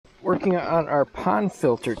Working on our pond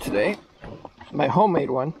filter today, my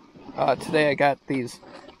homemade one. Today I got these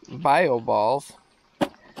bio balls.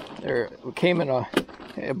 They came in a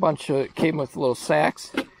bunch of, came with little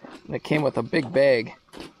sacks, and it came with a big bag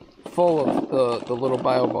full of the little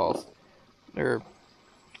bio balls. They're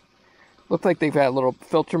look like they've got a little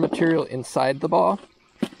filter material inside the ball,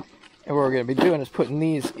 and what we're going to be doing is putting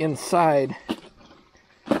these inside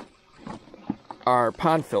our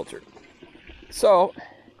pond filter. So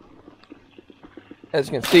as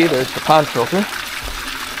you can see, there's the pond filter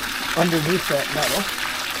underneath that metal.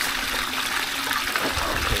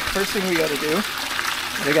 Okay, first thing we got to do,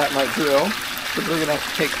 I got my drill, because we're going to have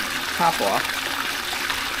to take the top off.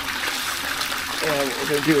 And what we're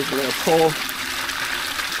going to do is we're going to pull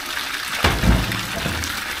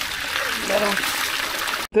metal.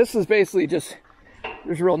 This is basically just,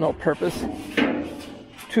 there's real no purpose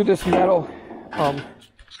to this metal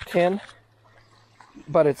tin.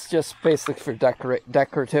 But it's just basically for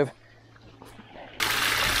decorative,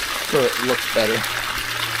 so it looks better.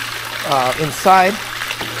 Inside,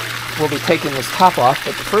 we'll be taking this top off,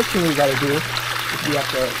 but the first thing we got to do is we have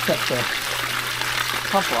to set the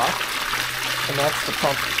pump off, and that's the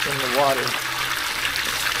pump in the water.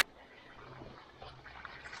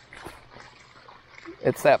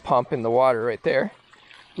 It's that pump in the water right there.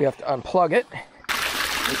 We have to unplug it.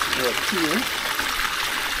 Let's go up here.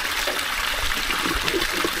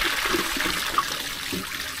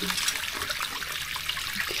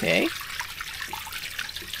 Okay.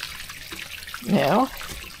 Now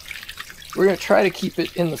we're going to try to keep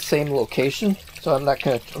it in the same location, so I'm going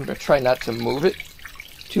to try not to move it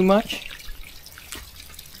too much.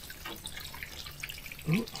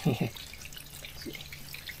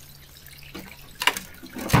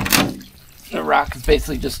 The rock is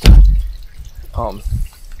basically just to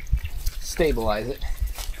stabilize it.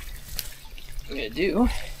 What I'm going to do,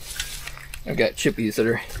 I've got chippies that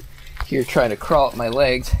are here trying to crawl up my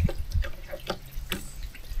legs.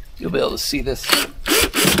 You'll be able to see this.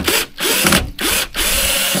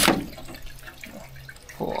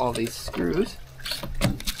 Pull all these screws.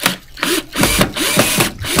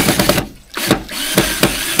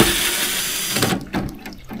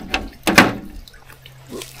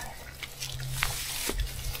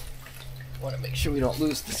 Want to make sure we don't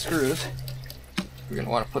lose the screws. We're going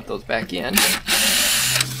to want to put those back in.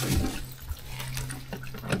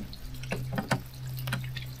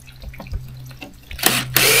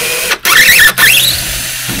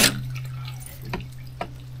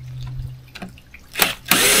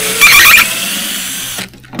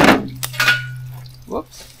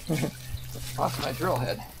 Whoops, lost my drill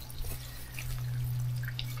head.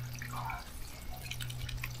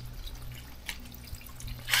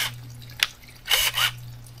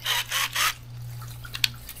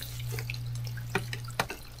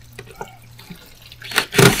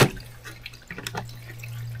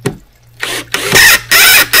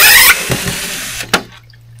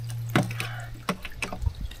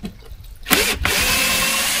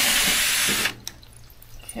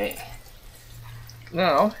 Okay.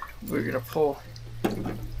 Now we're going to pull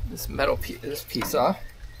this metal piece off.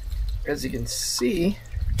 As you can see,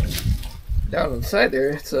 down inside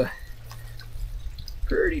there, it's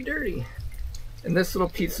pretty dirty. And this little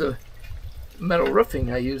piece of metal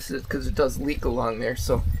roofing, I use it because it does leak along there,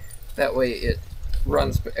 so that way it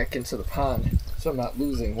runs back into the pond, so I'm not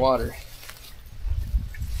losing water.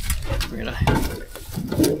 We're going to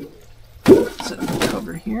set the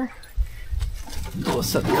cover here. We'll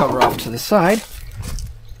set the cover off to the side.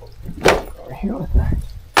 Over here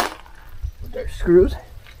with our screws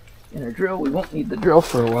and our drill. We won't need the drill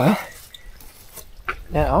for a while.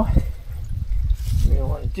 Now, what we're going to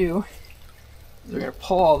want to do is we're going to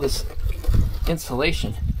pull all this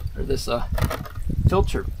insulation, or this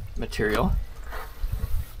filter material.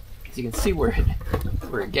 As you can see where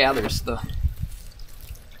it gathers the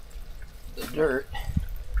dirt.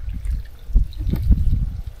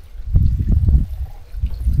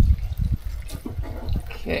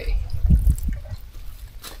 Okay.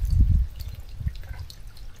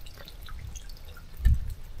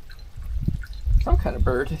 Some kind of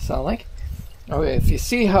bird, it sounds like. Okay, if you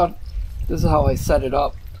see how, this is how I set it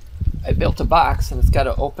up. I built a box and it's got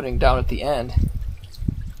an opening down at the end.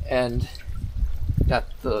 And got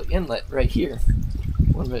the inlet right here.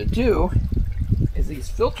 What I'm going to do is these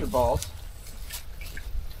filter balls,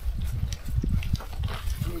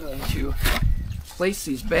 I'm going to place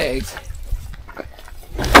these bags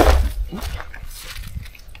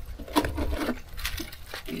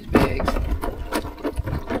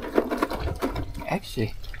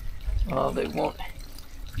actually, they won't.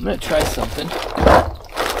 I'm going to try something. See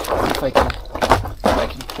if I can I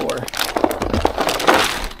can pour.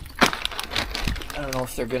 I don't know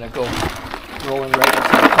if they're going to go rolling right into the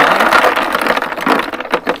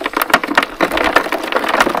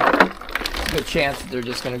pond. Good chance that they're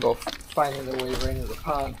just going to go finding their way right into the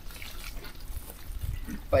pond.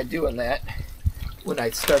 By doing that, when I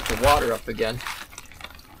start the water up again,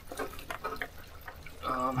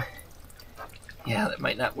 yeah, that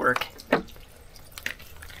might not work. I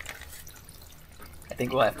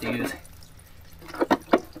think we'll have to use.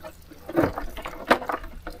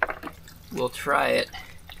 We'll try it.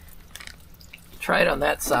 Try it on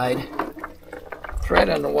that side. Try it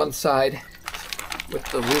on the one side with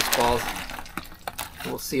the loose balls.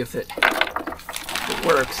 We'll see if it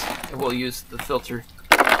works. And we'll use the filter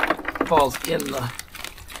balls in the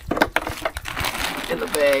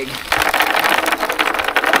bag.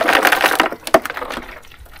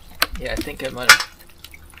 Yeah, I think I might have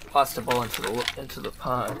tossed a ball into the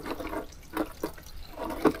pond.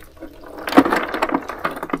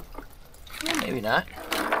 Well, maybe not.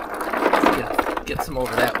 Get some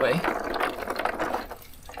over that way.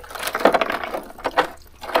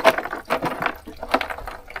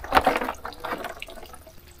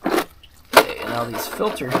 Okay, and now these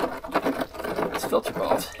filter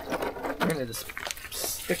balls, we're gonna just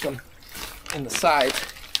stick them in the sides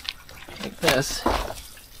like this.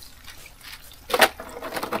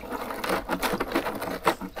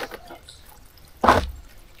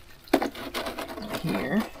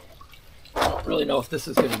 Here, I don't really know if this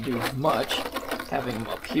is going to do much, having them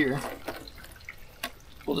up here.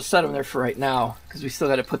 We'll just set them there for right now, because we still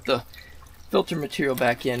got to put the filter material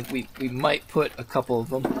back in. We might put a couple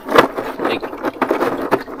of them, like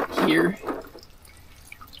here.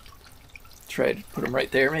 Try to put them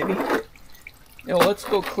right there, maybe. You know, let's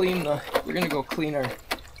go clean we're going to go clean our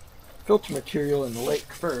filter material in the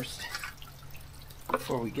lake first,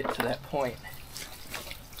 before we get to that point.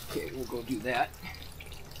 Okay, we'll go do that.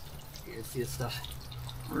 You can see this stuff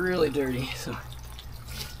really dirty, so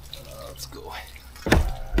let's go.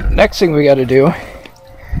 Next thing we got to do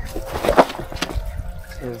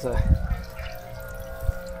is I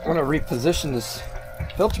want to reposition this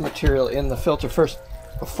filter material in the filter first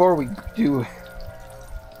before we do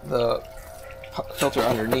the filter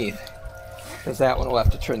underneath, because that one will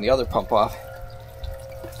have to turn the other pump off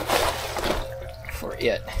for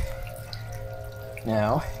it.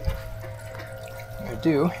 Now, what I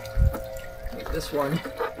do, like this one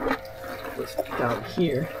goes down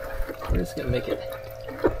here. We're just going to make it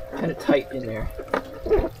kind of tight in there.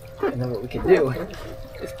 And then what we can do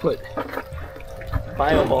is put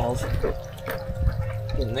bio balls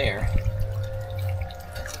in there.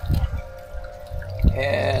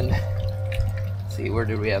 And let's see, where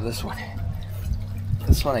did we have this one?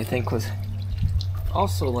 This one I think was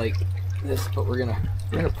also like this, but we're gonna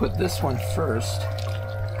put this one first.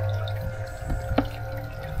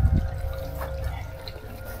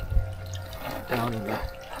 Down in the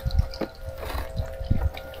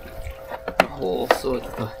hole, so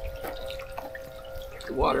the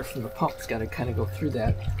water from the pump's got to kind of go through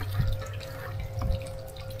that.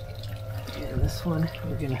 And this one,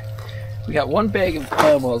 we got one bag of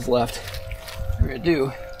bio balls left. What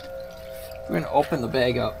we're gonna open the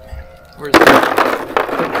bag up. We're just gonna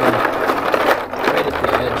put them right at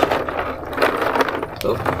the edge.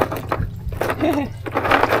 Oh.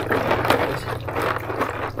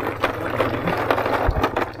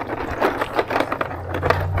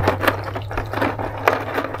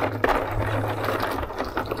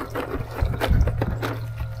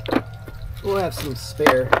 We'll have some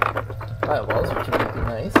spare bio balls, which would be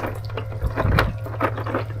nice.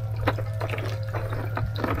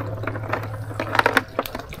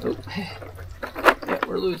 Oh. Yeah,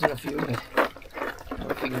 we're losing a few, but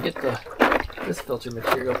if we can get this filter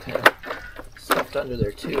material kind of stuffed under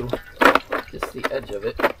there too, just the edge of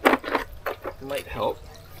it might help.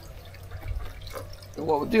 And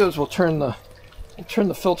what we'll do is we'll turn the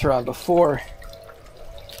filter on before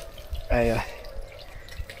I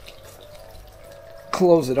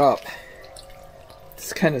close it up.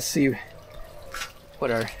 Just kind of see what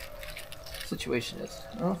our situation is.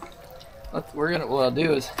 Well, what I'll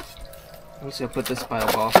do is I'm just gonna put this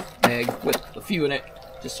bio ball bag with a few in it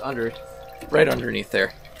just right underneath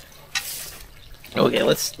there. Okay,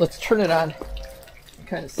 let's turn it on and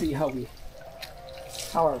kind of see how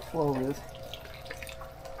our flow is.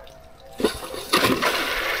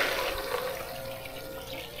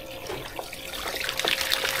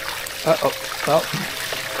 Uh-oh. Well,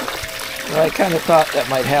 I kind of thought that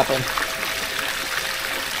might happen.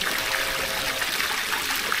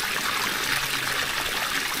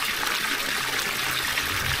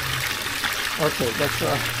 Okay,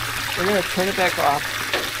 we're going to turn it back off.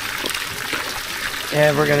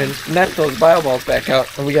 And we're going to net those bioballs back out,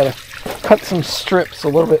 and we got to cut some strips a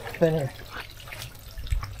little bit thinner.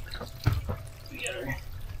 We got our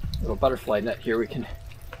little butterfly net here we can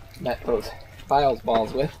net those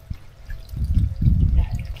bioballs with.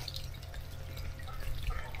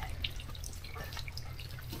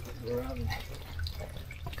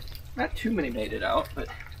 Not too many made it out, but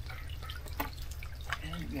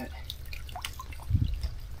and we got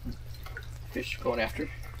fish going after.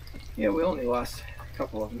 Yeah, we only lost a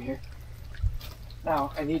couple of them here.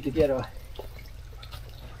 Now I need to get a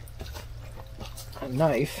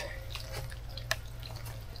knife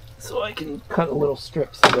so I can cut a little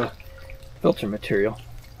strips of the filter material.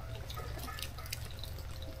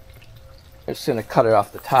 I'm just going to cut it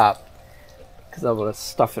off the top because I'm going to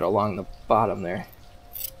stuff it along the bottom there.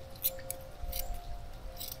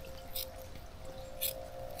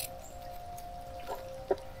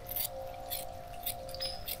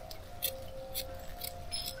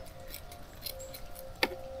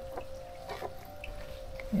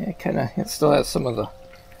 Yeah, it still has some of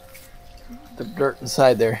the dirt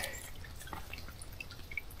inside there.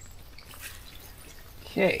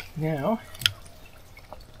 Okay, now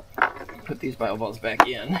put these bioballs back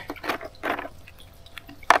in.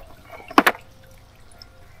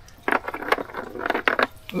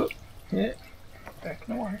 Oop, yeah, back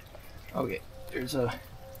in the water. Okay, there's a. What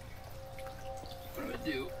I'm gonna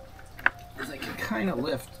do is I can kind of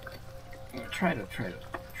lift. I'm gonna try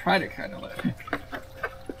to kind of lift.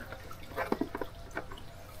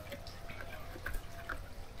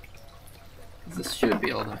 This should be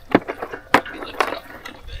able to be lifted up a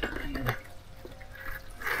little bit, and then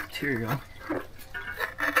material. I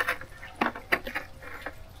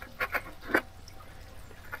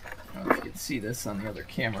don't know if you can see this on the other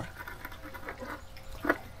camera.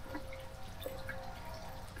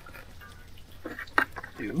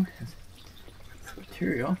 This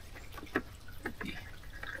material be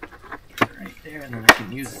right there, and then I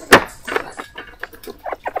can use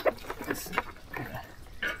this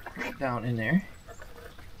down in there.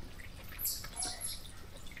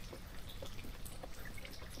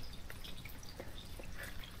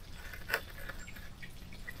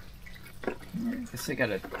 I guess I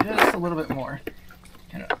gotta just a little bit more.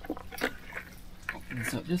 Kind of open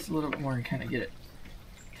this up just a little bit more and kind of get it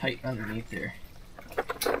tight underneath there.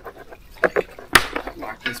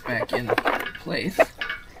 Lock this back in place.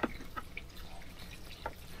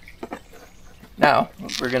 Now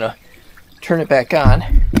we're gonna turn it back on.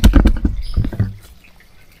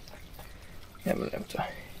 I'm gonna have to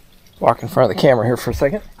walk in front of the camera here for a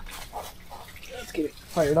second. Let's get it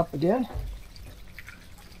fired up again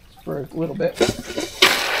for a little bit.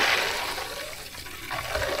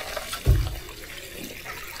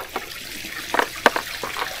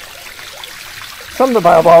 Some of the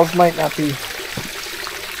bioballs might not be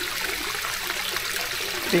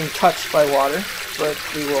being touched by water, but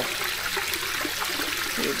we will.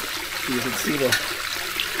 You can see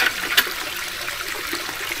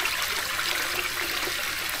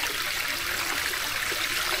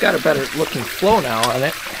got a better looking flow now on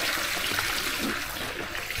it.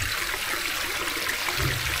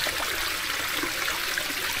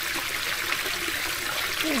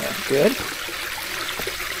 Yeah, good.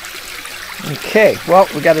 Okay, well,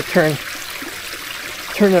 we got to turn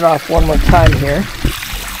it off one more time here.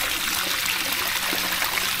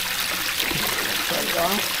 Turn it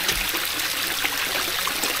off.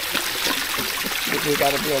 We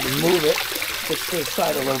got to be able to move it just to the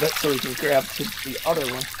side a little bit so we can grab to the other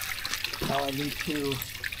one. Now I need to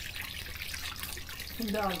come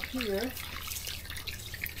down here,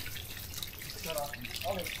 set off the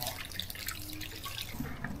other part.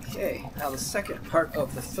 Okay, now the second part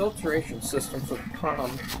of the filtration system for the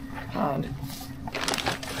pond,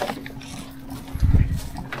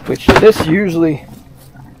 which this usually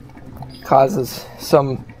causes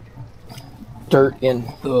some dirt in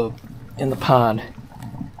the pond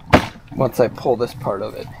once I pull this part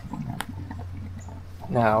of it.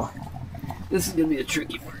 Now, this is going to be the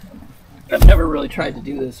tricky part. I've never really tried to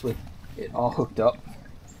do this with it all hooked up.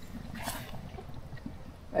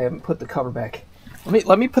 I haven't put the cover back.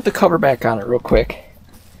 Let me put the cover back on it real quick.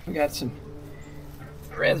 We got some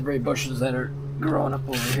raspberry bushes that are growing up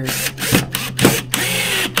over here.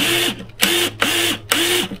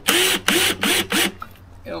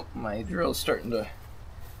 Oh, my drill's starting to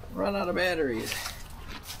run out of batteries.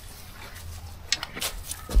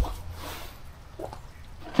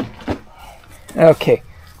 Okay,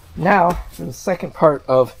 now for the second part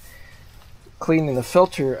of cleaning the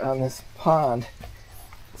filter on this pond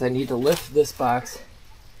is I need to lift this box,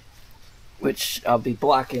 which I'll be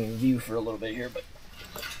blocking view for a little bit here, but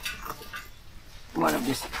let him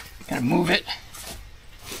just kind of move it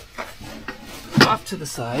off to the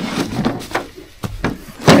side.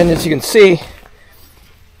 And as you can see,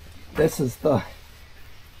 this is the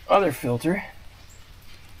other filter.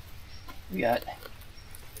 We got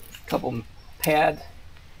a couple pads,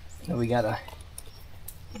 and we got a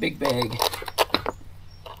big bag.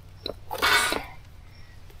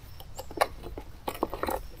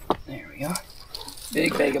 There we go.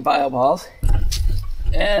 Big bag of bio balls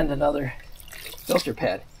and another filter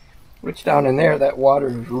pad, which down in there, that water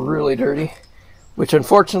is really dirty, which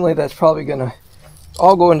unfortunately that's probably gonna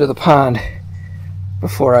all go into the pond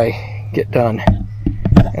before I get done,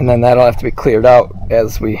 and then that'll have to be cleared out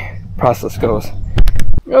as the process goes.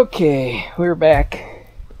 Okay, we're back.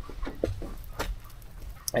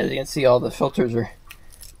 As you can see, all the filters are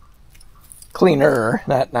cleaner,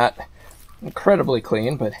 not incredibly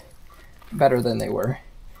clean, but better than they were.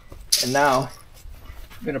 And now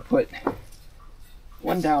I'm gonna put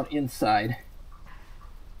one down inside,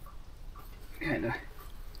 kind of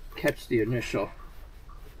catch the initial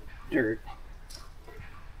dirt,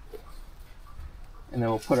 and then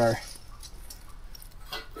we'll put our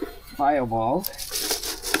bio balls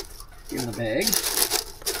in the bag,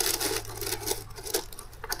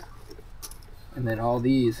 and then all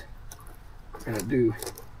these are going to do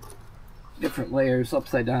different layers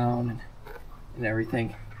upside down and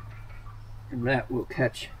everything, and that will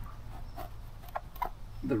catch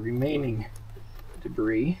the remaining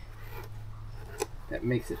debris that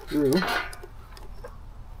makes it through.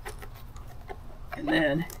 And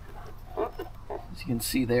then, as you can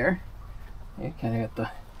see there, you kind of got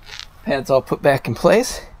the pads all put back in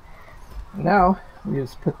place. Now we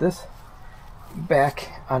just put this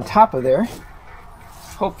back on top of there.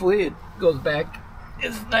 Hopefully it goes back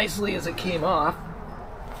as nicely as it came off.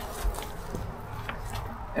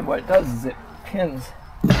 And what it does is it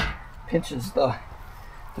pinches the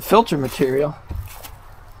filter material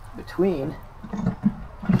between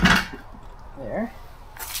there.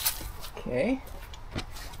 Okay.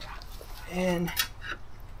 And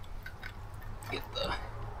get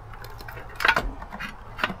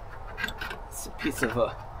it's a piece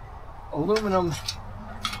of aluminum.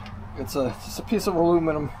 It's just a piece of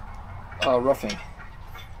aluminum roughing,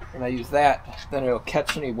 and I use that. Then it'll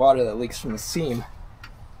catch any water that leaks from the seam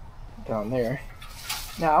down there.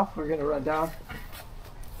 Now we're gonna run down.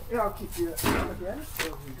 Yeah, I'll keep you again.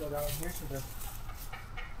 So we go down here to the.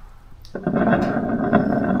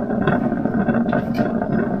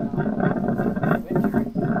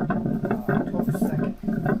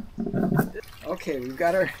 Okay, we've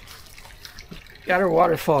got our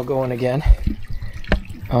waterfall going again.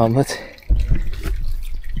 Let's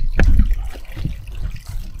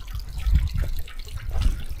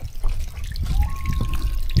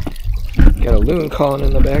got a loon calling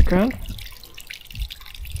in the background.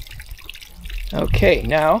 Okay,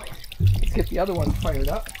 now let's get the other one fired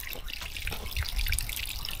up.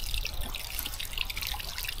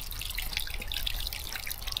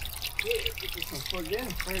 Okay, let's get this one plugged in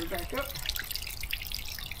and fire it back up.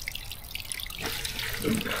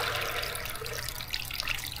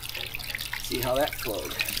 See how that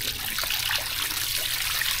flows.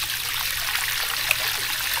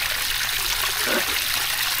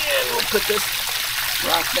 And we'll put this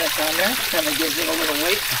rock back on there, kind of gives it a little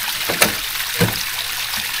weight.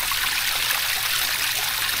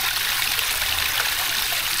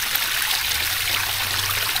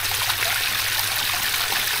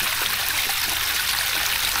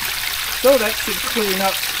 So that should clean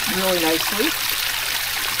up really nicely.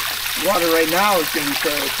 Water right now is going to be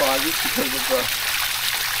fairly foggy because of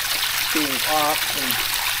being off and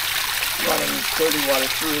running dirty water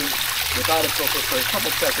through without a filter for a couple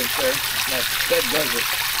seconds there. That does it.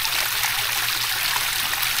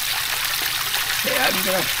 Okay, I'm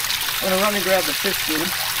gonna run and grab the fish food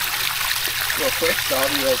real quick, so I'll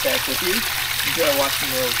be right back with you. Enjoy watching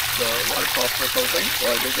the waterfall circle thing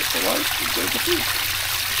while I go get the water and go to the food.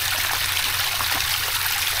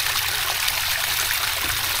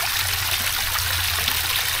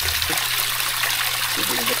 See if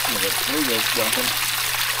we can get some of the bluegills jumping.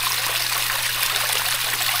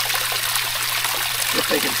 If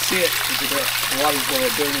they can see it, because the water's a little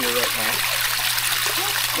dirtier right now.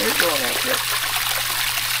 They're going after it.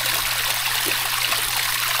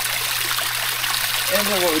 And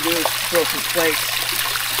then what we do is throw some flakes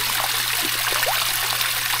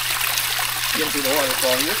into the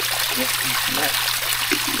waterfall here. And that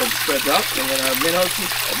then spreads up. And then I've been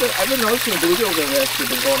noticing the bluegills have actually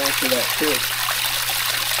been going after that too.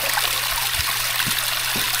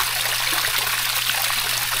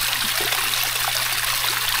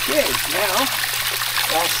 Okay, now,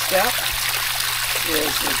 last step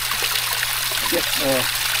is it gets the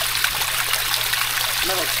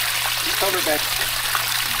metal cover back.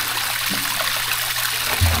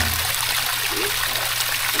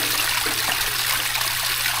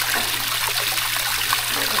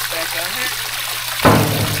 Get this back on there.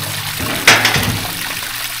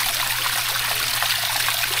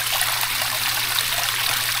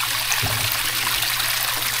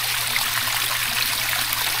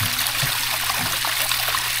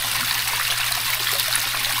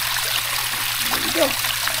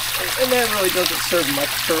 And that really doesn't serve much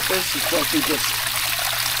purpose. It's mostly just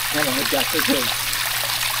kind of a decorative.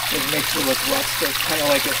 It makes it look rustic, kind of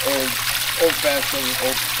like an old-fashioned,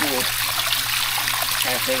 old school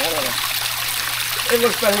kind of thing. I don't know. It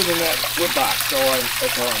looks better than that wood box, so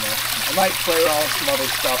that's all I know. I might play around with some other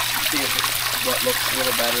stuff to see if what looks a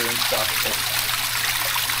little better and stuff. But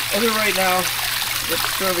as of right now, it's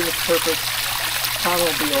serving its purpose. Probably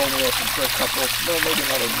will be only open for a couple, well, maybe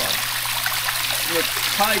another month. We'll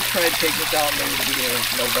probably try to take it down maybe the beginning of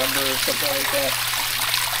November or something like that.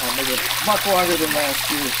 Maybe a month longer than last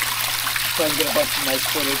year, so I can get a bunch of nice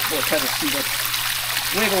footage. We'll kind of see the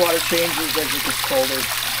way the water changes as it gets colder.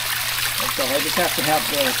 And so I just have to have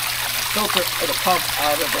the filter or the pump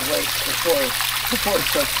out of the lake before it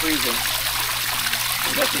starts freezing.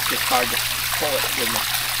 And that just gets hard to pull it when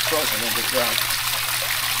it's frozen underground.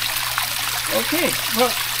 Okay,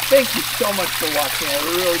 well, thank you so much for watching. I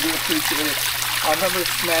really do appreciate it. Remember to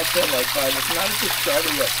smash that like button. If you're not a subscriber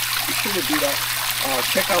yet, be sure to do that.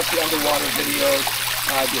 Check out the underwater videos.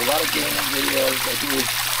 I do a lot of gaming videos. I do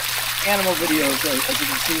animal videos. As you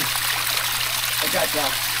can see, I got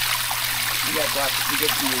ducks. We got ducks. We get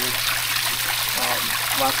deer.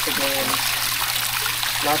 Lots of games.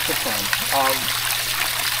 Lots of fun.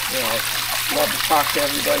 You know, love to talk to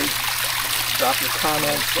everybody. Drop your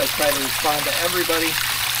comments. I try to respond to everybody.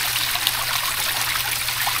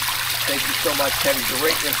 Thank you so much. Have a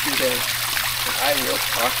great rest of your day. And I will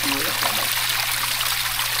talk to you in the comments.